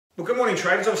Well, good morning,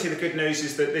 traders. Obviously, the good news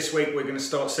is that this week we're going to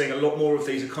start seeing a lot more of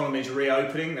these economies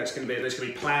reopening. There's going to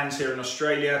be plans here in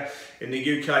Australia. In the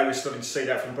UK, we're starting to see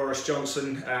that from Boris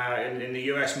Johnson. In the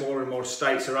US, more and more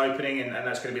states are opening, and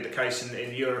that's going to be the case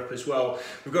in Europe as well.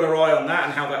 We've got our eye on that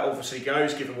and how that obviously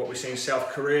goes, given what we're seeing in South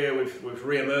Korea with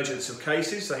re-emergence of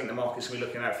cases. I think the market's going to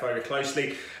be looking at very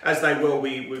closely, as they will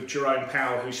be with Jerome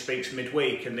Powell, who speaks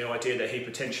midweek, and the idea that he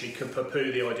potentially could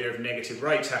poo-poo the idea of negative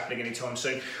rates happening anytime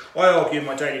soon. I argue in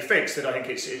my daily fix that I think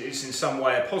it's in some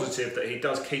way a positive that he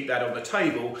does keep that on the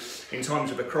table. In times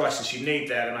of a crisis, you need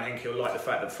that, and I think he'll like the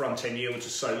fact that front-end yields are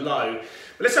so low.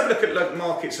 But let's have a look at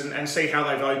markets and see how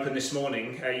they've opened this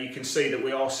morning. You can see that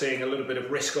we are seeing a little bit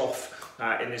of risk off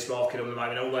in this market at the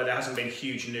moment, although there hasn't been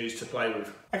huge news to play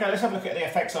with. Okay, let's have a look at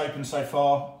the FX open so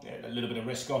far. Yeah, a little bit of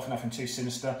risk off, nothing too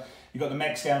sinister. You've got the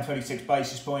MEX down 36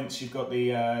 basis points, you've got the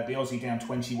Aussie down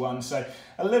 21, so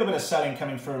a little bit of selling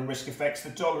coming through in risk effects. The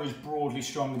dollar is broadly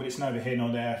stronger, but it's neither here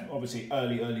nor there. Obviously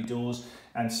early doors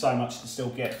and so much to still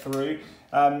get through.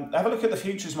 Have a look at the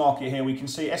futures market here. We can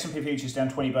see S&P futures down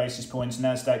 20 basis points,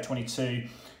 NASDAQ 22.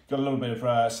 Got a little bit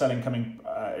of selling coming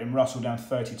in Russell down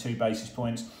 32 basis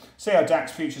points. See how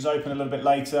DAX futures open a little bit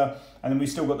later, and then we've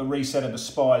still got the reset of the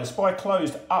SPY. The SPY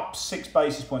closed up 6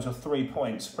 basis points or 3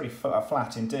 points, pretty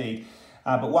flat indeed.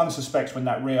 But one suspects when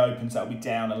that reopens, that'll be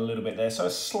down a little bit there. So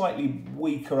a slightly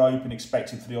weaker open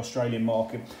expected for the Australian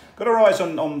market. Got our eyes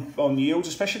on yields,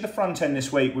 especially the front end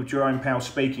this week with Jerome Powell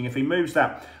speaking. If he moves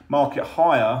that market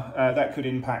higher, that could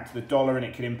impact the dollar and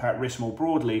it could impact risk more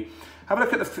broadly. Have a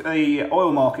look at the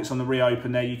oil markets on the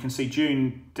reopen there. You can see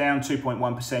June down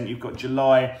 2.1%. You've got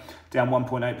July down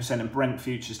 1.8% and Brent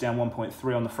futures down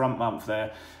 1.3 on the front month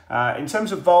there. In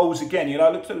terms of vols, again, you know,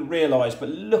 I looked at the realised, but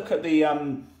look at the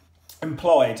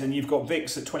implied, and you've got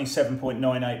VIX at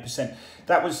 27.98%.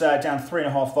 That was down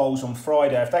 3.5 vols on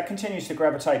Friday. If that continues to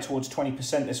gravitate towards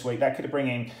 20% this week, that could bring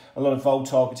in a lot of vol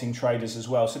targeting traders as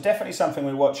well. So definitely something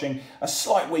we're watching. A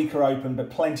slight weaker open, but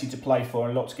plenty to play for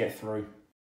and a lot to get through.